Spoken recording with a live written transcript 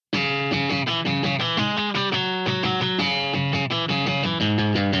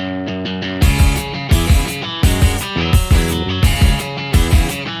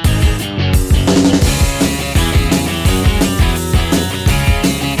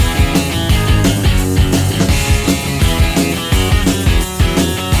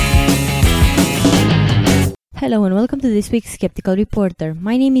Hello and welcome to this week's Skeptical Reporter.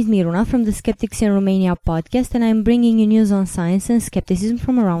 My name is Miruna from the Skeptics in Romania podcast, and I'm bringing you news on science and skepticism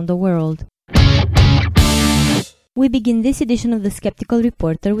from around the world. We begin this edition of the Skeptical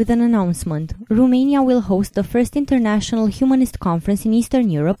Reporter with an announcement. Romania will host the first International Humanist Conference in Eastern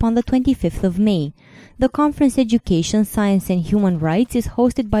Europe on the 25th of May. The conference Education, Science and Human Rights is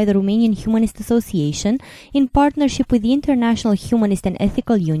hosted by the Romanian Humanist Association in partnership with the International Humanist and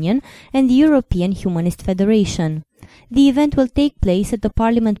Ethical Union and the European Humanist Federation. The event will take place at the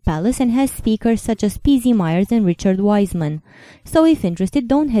Parliament Palace and has speakers such as P.Z. Myers and Richard Wiseman. So if interested,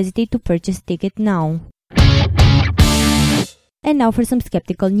 don't hesitate to purchase a ticket now. And now for some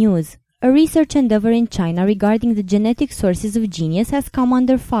skeptical news. A research endeavor in China regarding the genetic sources of genius has come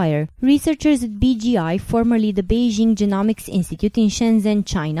under fire. Researchers at BGI, formerly the Beijing Genomics Institute in Shenzhen,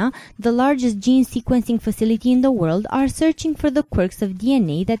 China, the largest gene sequencing facility in the world, are searching for the quirks of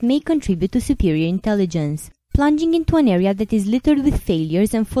DNA that may contribute to superior intelligence. Plunging into an area that is littered with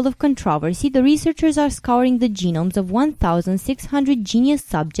failures and full of controversy, the researchers are scouring the genomes of 1,600 genius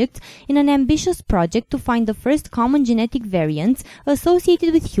subjects in an ambitious project to find the first common genetic variants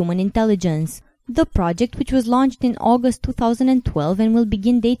associated with human intelligence. The project, which was launched in August 2012 and will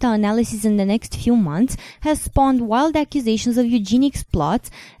begin data analysis in the next few months, has spawned wild accusations of eugenics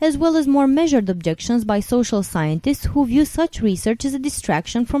plots, as well as more measured objections by social scientists who view such research as a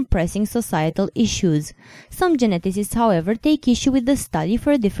distraction from pressing societal issues. Some geneticists, however, take issue with the study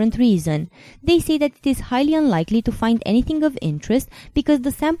for a different reason. They say that it is highly unlikely to find anything of interest because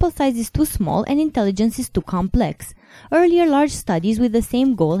the sample size is too small and intelligence is too complex. Earlier large studies with the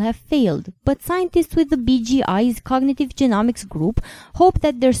same goal have failed, but scientists with the BGI's Cognitive Genomics group hope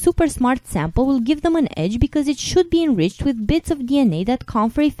that their super smart sample will give them an edge because it should be enriched with bits of DNA that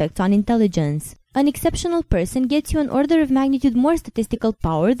confer effects on intelligence. An exceptional person gets you an order of magnitude more statistical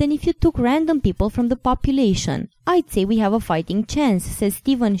power than if you took random people from the population. I'd say we have a fighting chance, says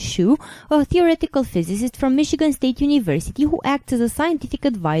Stephen Shu, a theoretical physicist from Michigan State University who acts as a scientific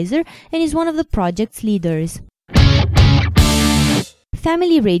advisor and is one of the project's leaders.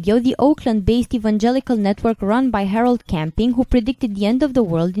 Family Radio, the Oakland-based evangelical network run by Harold Camping, who predicted the end of the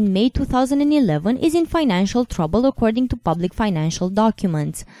world in May 2011, is in financial trouble according to public financial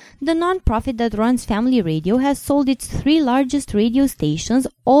documents. The non-profit that runs Family Radio has sold its 3 largest radio stations,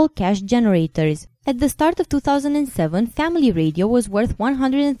 all cash generators. At the start of 2007, Family Radio was worth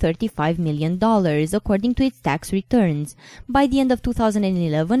 $135 million, according to its tax returns. By the end of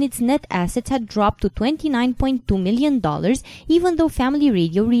 2011, its net assets had dropped to $29.2 million, even though Family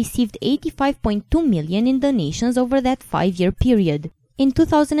Radio received $85.2 million in donations over that 5-year period. In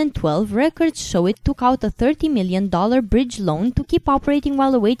 2012, records show it took out a $30 million bridge loan to keep operating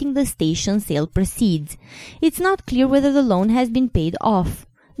while awaiting the station sale proceeds. It's not clear whether the loan has been paid off.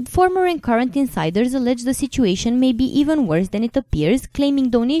 Former and current insiders allege the situation may be even worse than it appears,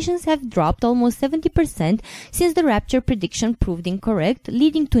 claiming donations have dropped almost 70% since the Rapture prediction proved incorrect,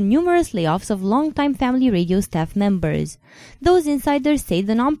 leading to numerous layoffs of longtime Family Radio staff members. Those insiders say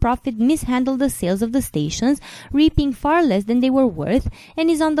the nonprofit mishandled the sales of the stations, reaping far less than they were worth, and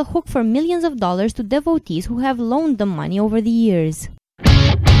is on the hook for millions of dollars to devotees who have loaned them money over the years.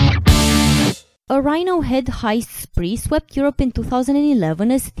 A rhino head heist spree swept Europe in 2011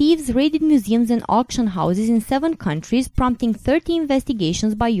 as thieves raided museums and auction houses in 7 countries, prompting 30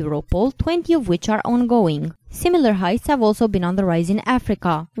 investigations by Europol, 20 of which are ongoing. Similar heists have also been on the rise in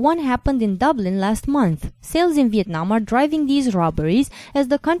Africa. One happened in Dublin last month. Sales in Vietnam are driving these robberies as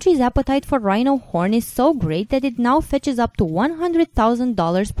the country's appetite for rhino horn is so great that it now fetches up to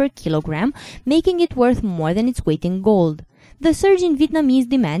 $100,000 per kilogram, making it worth more than its weight in gold. The surge in Vietnamese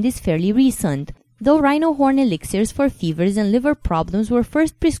demand is fairly recent. Though rhino horn elixirs for fevers and liver problems were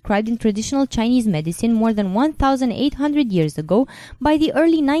first prescribed in traditional Chinese medicine more than 1,800 years ago, by the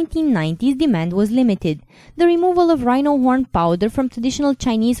early 1990s demand was limited. The removal of rhino horn powder from traditional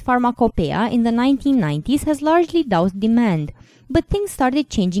Chinese pharmacopoeia in the 1990s has largely doused demand. But things started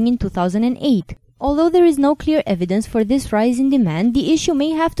changing in 2008. Although there is no clear evidence for this rise in demand, the issue may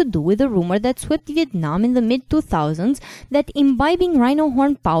have to do with a rumor that swept Vietnam in the mid-2000s that imbibing rhino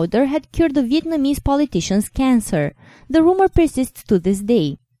horn powder had cured the Vietnamese politician's cancer. The rumor persists to this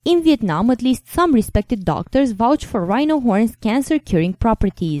day. In Vietnam, at least some respected doctors vouch for rhino horn's cancer-curing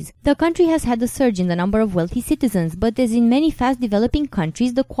properties. The country has had a surge in the number of wealthy citizens, but as in many fast-developing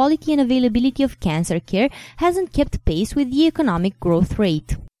countries, the quality and availability of cancer care hasn't kept pace with the economic growth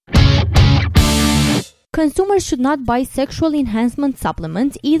rate. Consumers should not buy sexual enhancement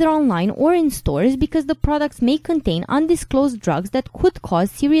supplements either online or in stores because the products may contain undisclosed drugs that could cause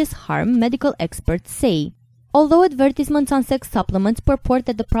serious harm, medical experts say. Although advertisements on sex supplements purport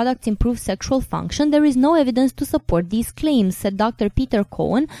that the products improve sexual function, there is no evidence to support these claims, said Dr. Peter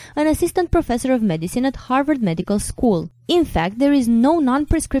Cohen, an assistant professor of medicine at Harvard Medical School. In fact, there is no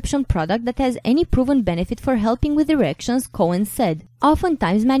non-prescription product that has any proven benefit for helping with erections, Cohen said.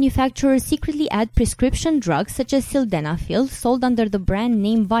 Oftentimes, manufacturers secretly add prescription drugs such as sildenafil, sold under the brand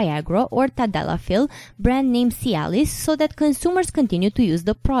name Viagra, or tadalafil, brand name Cialis, so that consumers continue to use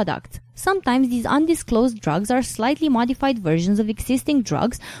the product. Sometimes these undisclosed drugs are slightly modified versions of existing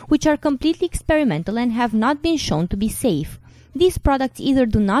drugs which are completely experimental and have not been shown to be safe. These products either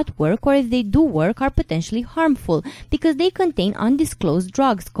do not work or if they do work are potentially harmful because they contain undisclosed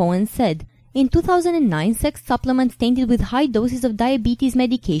drugs, Cohen said. In 2009, sex supplements tainted with high doses of diabetes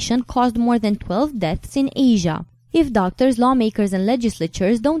medication caused more than 12 deaths in Asia. If doctors, lawmakers, and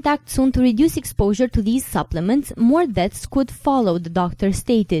legislatures don't act soon to reduce exposure to these supplements, more deaths could follow, the doctor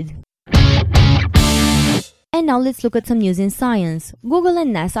stated. And now let's look at some news in science. Google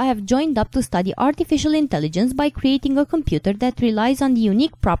and NASA have joined up to study artificial intelligence by creating a computer that relies on the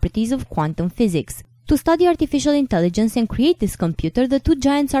unique properties of quantum physics. To study artificial intelligence and create this computer, the two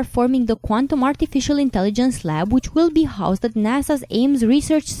giants are forming the Quantum Artificial Intelligence Lab, which will be housed at NASA's Ames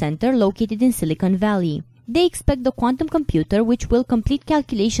Research Center located in Silicon Valley. They expect the quantum computer, which will complete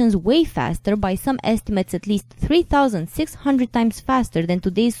calculations way faster, by some estimates at least 3,600 times faster than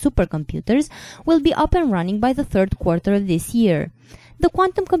today's supercomputers, will be up and running by the third quarter of this year. The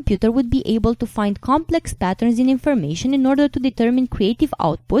quantum computer would be able to find complex patterns in information in order to determine creative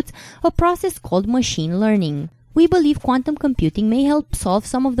outputs, a process called machine learning. We believe quantum computing may help solve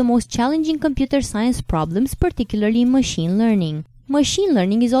some of the most challenging computer science problems, particularly in machine learning. Machine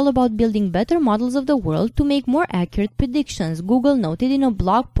learning is all about building better models of the world to make more accurate predictions, Google noted in a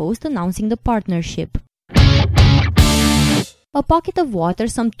blog post announcing the partnership. A pocket of water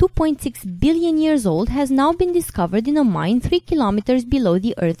some 2.6 billion years old has now been discovered in a mine 3 kilometers below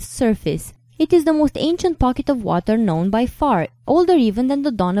the Earth's surface. It is the most ancient pocket of water known by far, older even than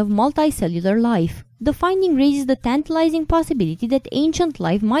the dawn of multicellular life. The finding raises the tantalizing possibility that ancient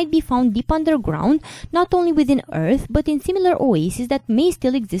life might be found deep underground, not only within Earth, but in similar oases that may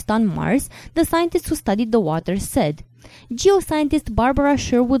still exist on Mars, the scientists who studied the water said. Geoscientist Barbara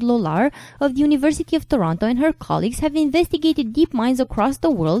Sherwood-Lollar of the University of Toronto and her colleagues have investigated deep mines across the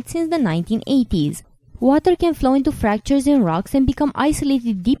world since the 1980s. Water can flow into fractures in rocks and become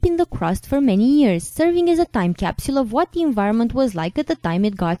isolated deep in the crust for many years, serving as a time capsule of what the environment was like at the time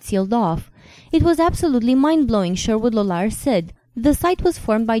it got sealed off. It was absolutely mind-blowing, Sherwood-Lollar said. The site was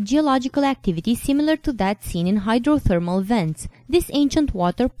formed by geological activity similar to that seen in hydrothermal vents. This ancient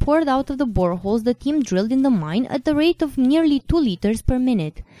water poured out of the boreholes the team drilled in the mine at the rate of nearly 2 liters per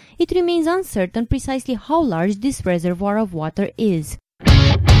minute. It remains uncertain precisely how large this reservoir of water is.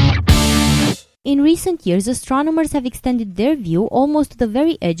 In recent years, astronomers have extended their view almost to the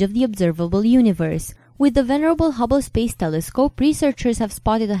very edge of the observable universe. With the venerable Hubble Space Telescope, researchers have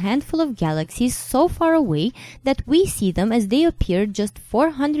spotted a handful of galaxies so far away that we see them as they appeared just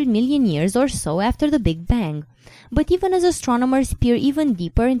 400 million years or so after the Big Bang. But even as astronomers peer even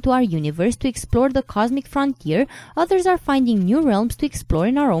deeper into our universe to explore the cosmic frontier, others are finding new realms to explore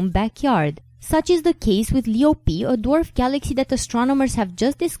in our own backyard. Such is the case with Leo P, a dwarf galaxy that astronomers have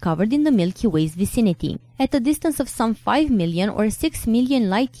just discovered in the Milky Way's vicinity. At a distance of some 5 million or 6 million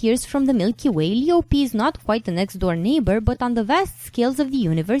light-years from the Milky Way, Leo P is not quite a next-door neighbor, but on the vast scales of the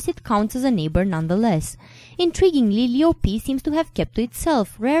universe it counts as a neighbor nonetheless. Intriguingly, Leo P seems to have kept to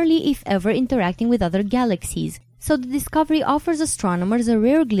itself, rarely if ever interacting with other galaxies. So the discovery offers astronomers a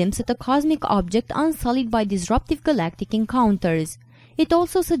rare glimpse at a cosmic object unsullied by disruptive galactic encounters. It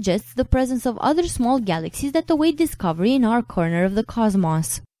also suggests the presence of other small galaxies that await discovery in our corner of the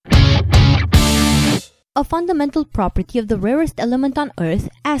cosmos. A fundamental property of the rarest element on Earth,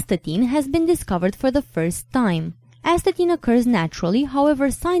 astatine, has been discovered for the first time. Astatine occurs naturally, however,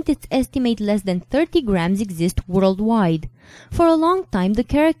 scientists estimate less than 30 grams exist worldwide. For a long time, the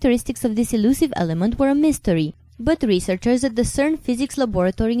characteristics of this elusive element were a mystery. But researchers at the CERN Physics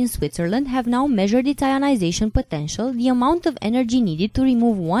Laboratory in Switzerland have now measured its ionization potential, the amount of energy needed to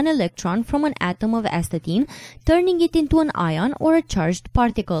remove one electron from an atom of astatine, turning it into an ion or a charged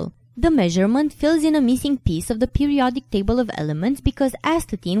particle. The measurement fills in a missing piece of the periodic table of elements because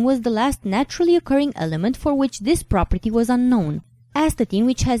astatine was the last naturally occurring element for which this property was unknown. Astatine,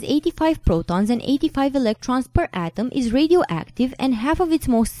 which has 85 protons and 85 electrons per atom, is radioactive, and half of its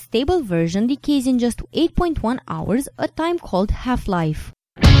most stable version decays in just 8.1 hours, a time called half-life.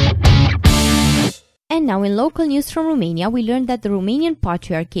 And now in local news from Romania, we learned that the Romanian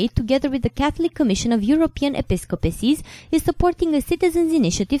Patriarchate, together with the Catholic Commission of European Episcopacies, is supporting a citizens'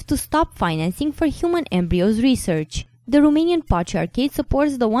 initiative to stop financing for human embryos research. The Romanian Patriarchate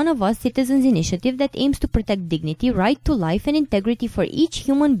supports the One of Us Citizens Initiative that aims to protect dignity, right to life and integrity for each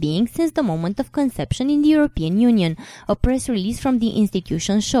human being since the moment of conception in the European Union, a press release from the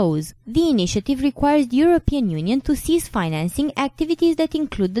institution shows. The initiative requires the European Union to cease financing activities that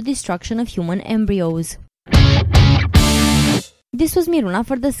include the destruction of human embryos. This was Miruna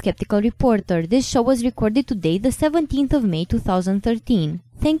for The Skeptical Reporter. This show was recorded today, the 17th of May 2013.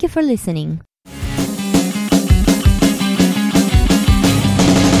 Thank you for listening.